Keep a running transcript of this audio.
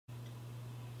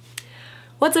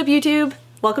What's up, YouTube?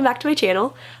 Welcome back to my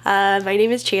channel. My name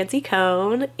is Chancy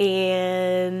Cone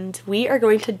and we are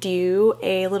going to do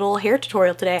a little hair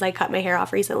tutorial today. I cut my hair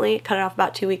off recently, cut it off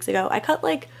about 2 weeks ago. I cut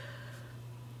like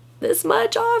this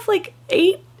much off, like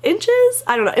 8 inches?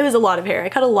 I don't know, it was a lot of hair. I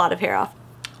cut a lot of hair off.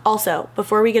 Also,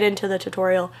 before we get into the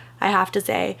tutorial, I have to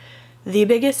say the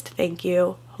biggest thank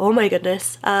you. Oh my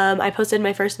goodness. I posted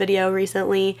my first video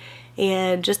recently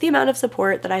and just the amount of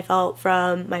support that I felt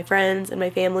from my friends and my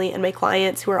family and my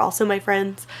clients who are also my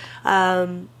friends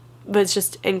was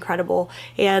just incredible.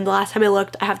 And the last time I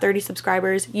looked, I have 30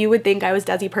 subscribers. You would think I was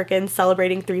Desi Perkins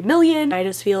celebrating 3 million. I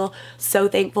just feel so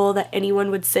thankful that anyone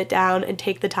would sit down and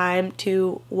take the time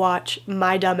to watch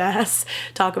my dumbass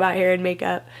talk about hair and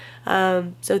makeup.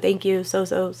 So thank you so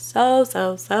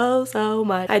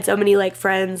much. I had so many like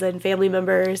friends and family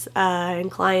members and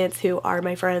clients who are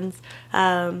my friends.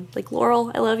 Like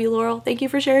Laurel, I love you, Laurel. Thank you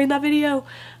for sharing that video.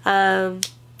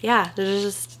 Yeah, there's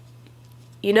just,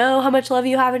 you know how much love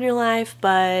you have in your life,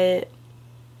 but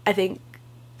I think,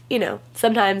 you know,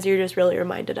 sometimes you're just really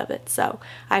reminded of it. So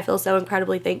I feel so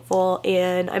incredibly thankful,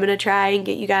 and I'm gonna try and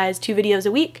get you guys 2 videos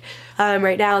a week.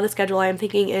 Right now the schedule I'm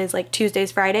thinking is like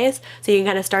Tuesdays, Fridays, so you can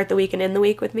kind of start the week and end the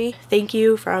week with me. Thank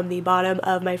you from the bottom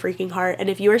of my freaking heart. And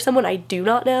if you are someone I do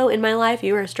not know in my life,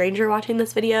 you are a stranger watching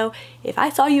this video, if I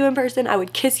saw you in person, I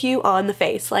would kiss you on the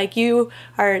face. Like, you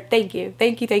are, thank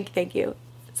you.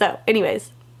 So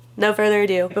anyways, no further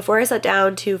ado. Before I sat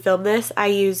down to film this, I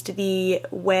used the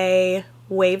Ouai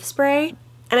wave spray,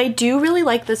 and I do really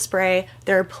like this spray.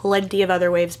 There are plenty of other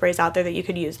wave sprays out there that you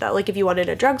could use though. Like if you wanted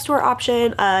a drugstore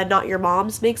option, Not Your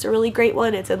Mom's makes a really great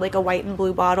one. It's in like a white and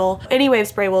blue bottle. Any wave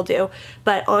spray will do,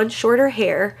 but on shorter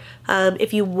hair,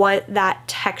 if you want that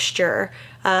texture,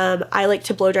 I like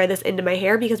to blow dry this into my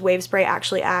hair because wave spray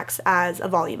actually acts as a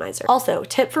volumizer. Also,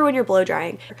 tip for when you're blow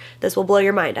drying, this will blow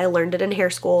your mind. I learned it in hair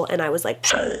school and I was like,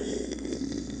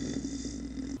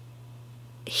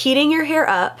 heating your hair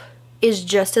up is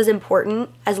just as important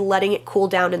as letting it cool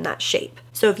down in that shape.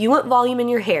 So if you want volume in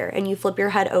your hair and you flip your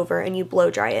head over and you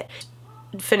blow dry it,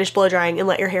 finish blow drying and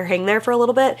let your hair hang there for a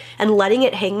little bit, and letting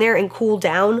it hang there and cool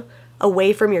down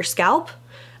away from your scalp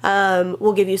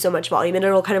will give you so much volume, and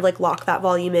it'll kind of like lock that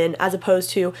volume in, as opposed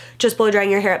to just blow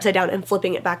drying your hair upside down and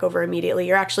flipping it back over immediately.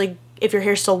 You're actually, if your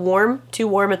hair's still warm, too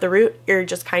warm at the root, you're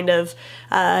just kind of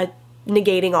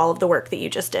negating all of the work that you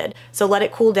just did. So let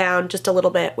it cool down just a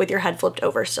little bit with your head flipped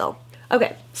over still.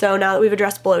 Okay, so now that we've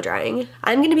addressed blow drying,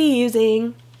 I'm gonna be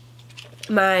using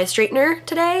my straightener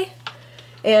today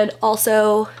and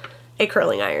also a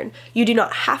curling iron. You do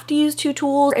not have to use 2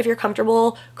 tools. If you're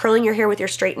comfortable curling your hair with your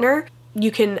straightener,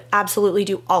 you can absolutely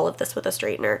do all of this with a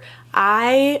straightener.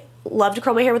 I love to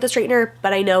curl my hair with a straightener,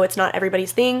 but I know it's not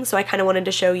everybody's thing, so I kind of wanted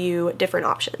to show you different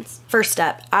options. First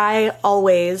step, I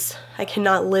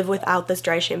cannot live without this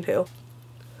dry shampoo.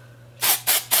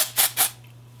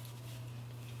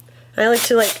 I like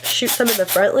to like shoot some in the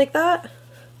front like that,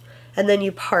 and then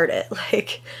you part it.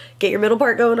 Like, get your middle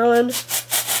part going on,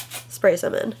 spray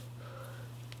some in,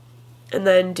 and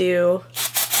then do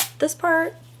this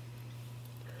part.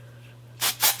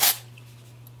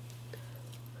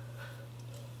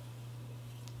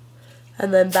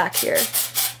 And then back here,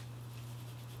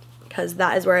 because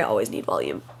that is where I always need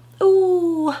volume.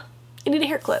 Ooh, I need a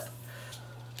hair clip.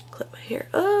 Clip my hair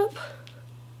up.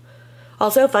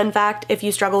 Also, fun fact, if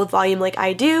you struggle with volume like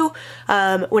I do,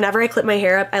 whenever I clip my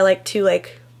hair up, I like to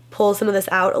like pull some of this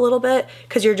out a little bit,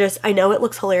 because you're just, I know it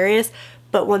looks hilarious,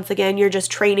 but once again, you're just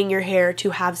training your hair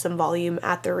to have some volume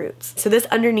at the roots. So this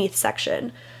underneath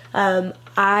section,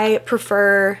 I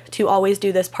prefer to always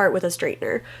do this part with a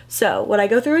straightener. So what I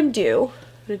go through and do,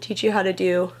 I'm going to teach you how to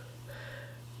do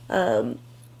a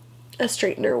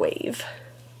straightener wave.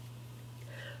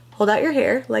 Hold out your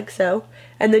hair like so,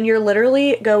 and then you're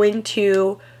literally going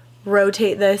to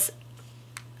rotate this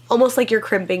almost like you're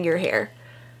crimping your hair.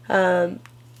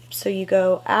 So you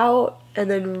go out and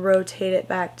then rotate it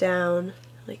back down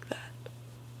like that.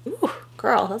 Ooh,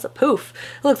 girl, that's a poof.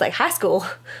 It looks like high school.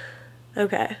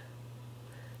 Okay,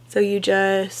 so you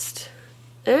just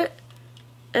get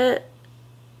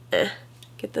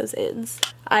those ends.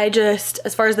 I just,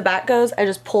 as far as the back goes, I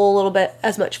just pull a little bit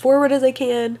as much forward as I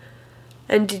can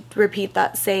and repeat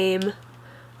that same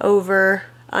over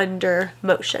under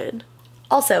motion.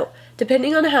 Also,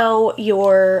 depending on how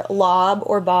your lob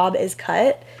or bob is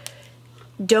cut,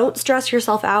 don't stress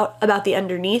yourself out about the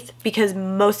underneath, because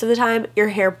most of the time your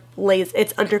hair lays,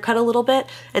 it's undercut a little bit,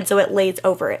 and so it lays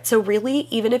over it. So really,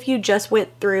 even if you just went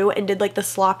through and did like the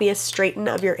sloppiest straighten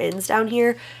of your ends down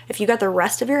here, if you got the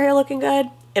rest of your hair looking good,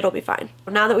 it'll be fine.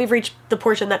 Now that we've reached the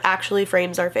portion that actually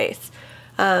frames our face,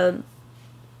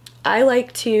 I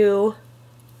like to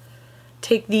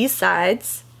take these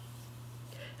sides,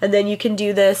 and then you can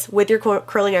do this with your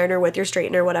curling iron or with your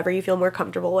straightener, whatever you feel more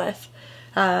comfortable with.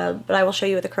 But I will show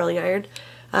you with a curling iron.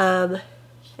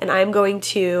 And I'm going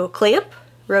to clamp,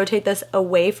 rotate this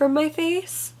away from my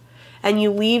face, and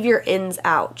you leave your ends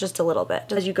out just a little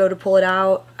bit. As you go to pull it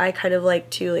out, I kind of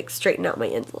like to straighten out my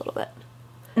ends a little bit.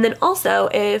 And then also,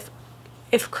 if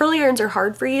curling irons are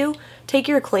hard for you, take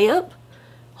your clamp,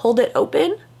 hold it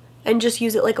open, and just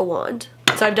use it like a wand.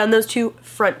 So I've done those two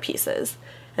front pieces.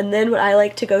 And then what I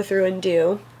like to go through and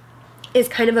do is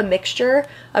kind of a mixture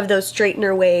of those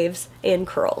straightener waves and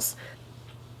curls.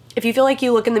 If you feel like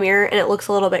you look in the mirror and it looks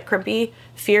a little bit crimpy,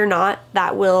 fear not,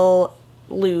 that will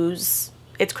lose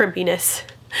its crimpiness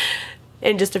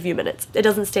in just a few minutes. It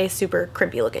doesn't stay super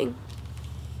crimpy looking.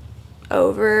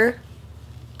 Over,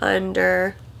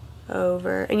 under,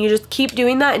 over, and you just keep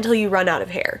doing that until you run out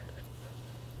of hair.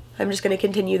 I'm just going to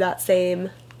continue that same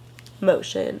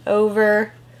motion.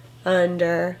 Over,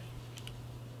 under.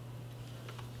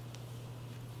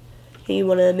 And you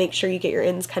want to make sure you get your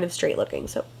ends kind of straight looking.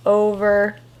 So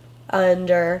over,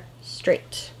 under,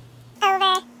 straight.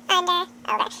 Over, under,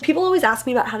 over. People always ask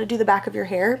me about how to do the back of your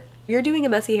hair. If you're doing a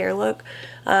messy hair look,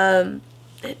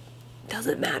 it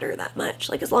doesn't matter that much.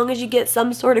 Like, as long as you get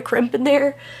some sort of crimp in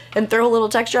there and throw a little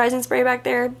texturizing spray back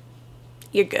there,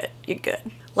 you're good, you're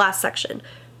good. Last section.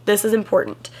 This is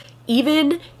important.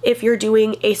 Even if you're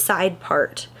doing a side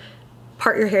part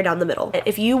your hair down the middle.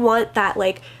 If you want that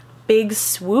like big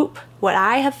swoop, what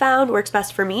I have found works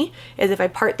best for me is if I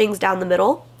part things down the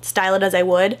middle, style it as I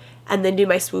would, and then do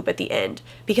my swoop at the end.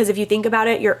 Because if you think about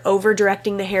it, you're over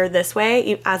directing the hair this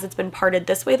way as it's been parted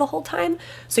this way the whole time.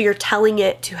 So you're telling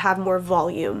it to have more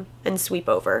volume and sweep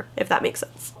over, if that makes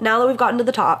sense. Now that we've gotten to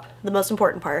the top, the most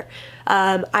important part,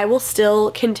 I will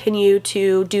still continue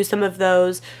to do some of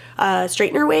those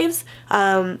straightener waves,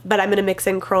 but I'm gonna mix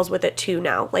in curls with it too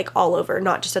now, like all over,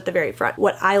 not just at the very front.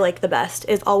 What I like the best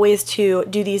is always to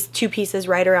do these two pieces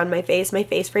right around my face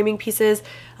framing pieces.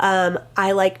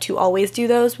 I like to always do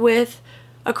those with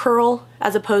a curl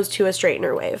as opposed to a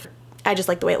straightener wave. I just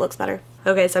like the way it looks better.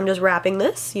 Okay, so I'm just wrapping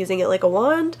this, using it like a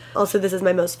wand. Also, this is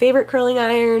my most favorite curling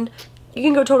iron. You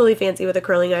can go totally fancy with a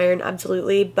curling iron,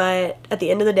 absolutely, but at the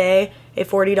end of the day, a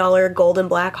 $40 gold and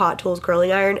black Hot Tools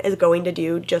curling iron is going to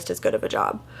do just as good of a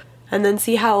job. And then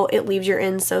see how it leaves your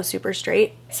ends so super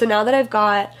straight. So now that I've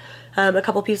got a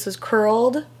couple pieces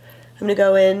curled, I'm gonna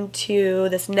go into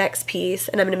this next piece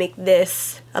and I'm gonna make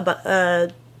this a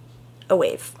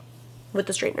wave with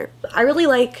the straightener. I really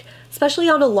like, especially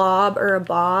on a lob or a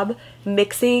bob,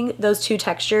 mixing those two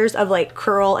textures of like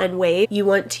curl and wave. You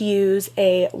want to use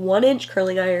a 1-inch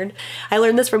curling iron. I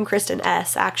learned this from Kristen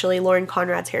S, actually, Lauren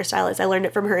Conrad's hairstylist. I learned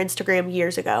it from her Instagram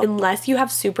years ago. Unless you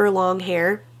have super long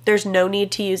hair, there's no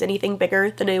need to use anything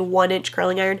bigger than a 1-inch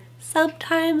curling iron.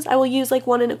 Sometimes I will use like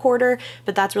 1 1/4,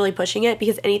 but that's really pushing it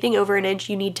because anything over an inch,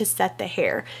 you need to set the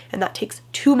hair, and that takes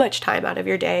too much time out of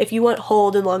your day. If you want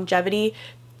hold and longevity,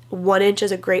 1 inch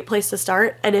is a great place to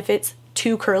start, and if it's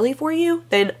too curly for you,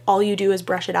 then all you do is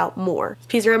brush it out more.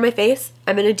 Piece around my face,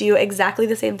 I'm gonna do exactly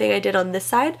the same thing I did on this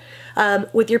side.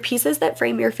 With your pieces that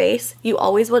frame your face, you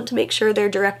always want to make sure they're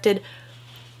directed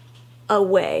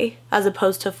away as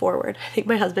opposed to forward. I think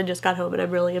my husband just got home and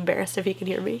I'm really embarrassed if he can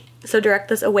hear me. So direct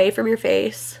this away from your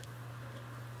face.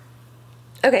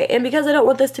 Okay, and because I don't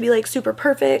want this to be like super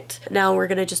perfect, now we're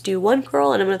gonna just do one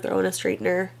curl and I'm gonna throw in a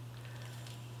straightener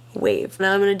wave.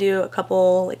 Now I'm gonna do a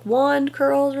couple like wand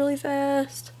curls really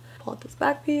fast. Pull out this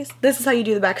back piece. This is how you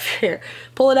do the back of your hair.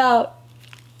 Pull it out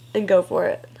and go for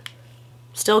it.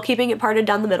 Still keeping it parted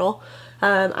down the middle.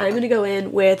 I'm gonna go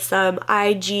in with some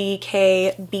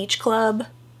IGK Beach Club,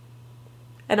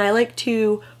 and I like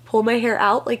to pull my hair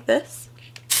out like this.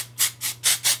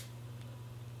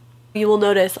 You will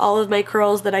notice all of my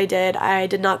curls that I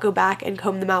did not go back and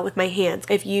comb them out with my hands.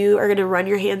 If you are gonna run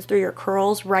your hands through your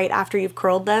curls right after you've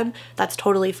curled them, that's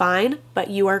totally fine, but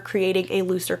you are creating a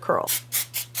looser curl.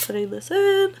 Putting this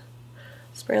in,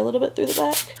 spray a little bit through the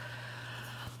back.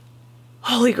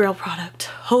 Holy grail product,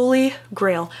 holy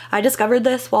grail. I discovered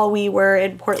this while we were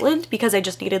in Portland because I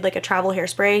just needed like a travel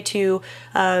hairspray to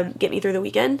get me through the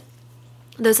weekend.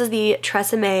 This is the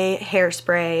Tresemme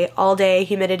Hairspray, all day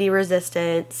humidity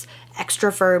resistance,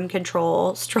 extra firm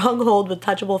control, strong hold with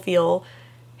touchable feel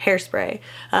hairspray.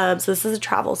 So this is a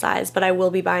travel size, but I will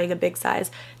be buying a big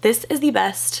size. This is the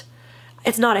best.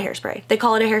 It's not a hairspray. They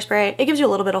call it a hairspray. It gives you a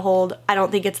little bit of hold. I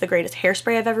don't think it's the greatest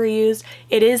hairspray I've ever used.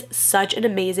 It is such an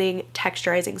amazing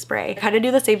texturizing spray. I kind of do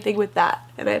the same thing with that.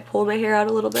 And I pull my hair out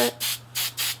a little bit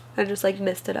and just like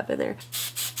mist it up in there.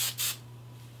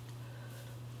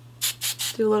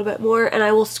 do a little bit more, and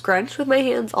I will scrunch with my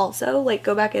hands also, like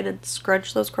go back in and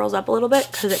scrunch those curls up a little bit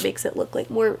because it makes it look like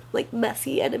more like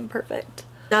messy and imperfect.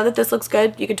 Now that this looks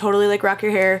good, you could totally like rock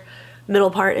your hair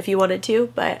middle part if you wanted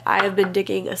to, but I have been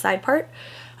digging a side part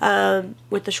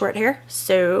with the short hair.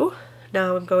 So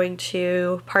now I'm going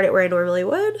to part it where I normally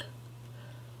would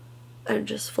and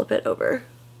just flip it over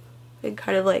and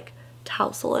kind of like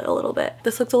tousle it a little bit.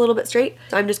 This looks a little bit straight,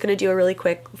 so I'm just gonna do a really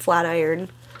quick flat iron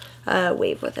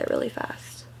wave with it really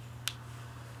fast.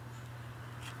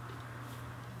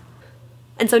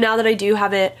 And so now that I do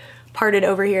have it parted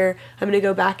over here, I'm gonna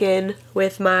go back in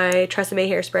with my Tresemme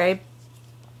hairspray,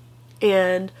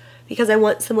 and because I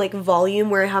want some like volume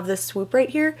where I have this swoop right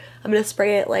here, I'm gonna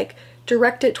spray it, like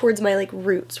direct it towards my like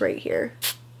roots right here,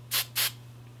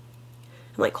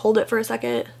 and like hold it for a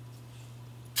second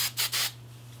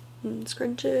and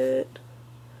scrunch it.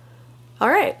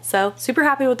 Alright, so super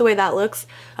happy with the way that looks.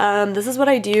 This is what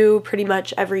I do pretty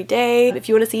much every day. If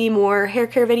you want to see more hair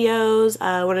care videos,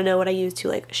 want to know what I use to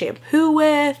like shampoo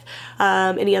with,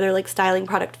 any other like styling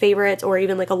product favorites, or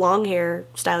even like a long hair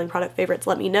styling product favorites,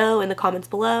 let me know in the comments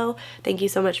below. Thank you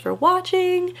so much for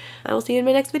watching. I will see you in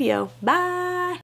my next video. Bye!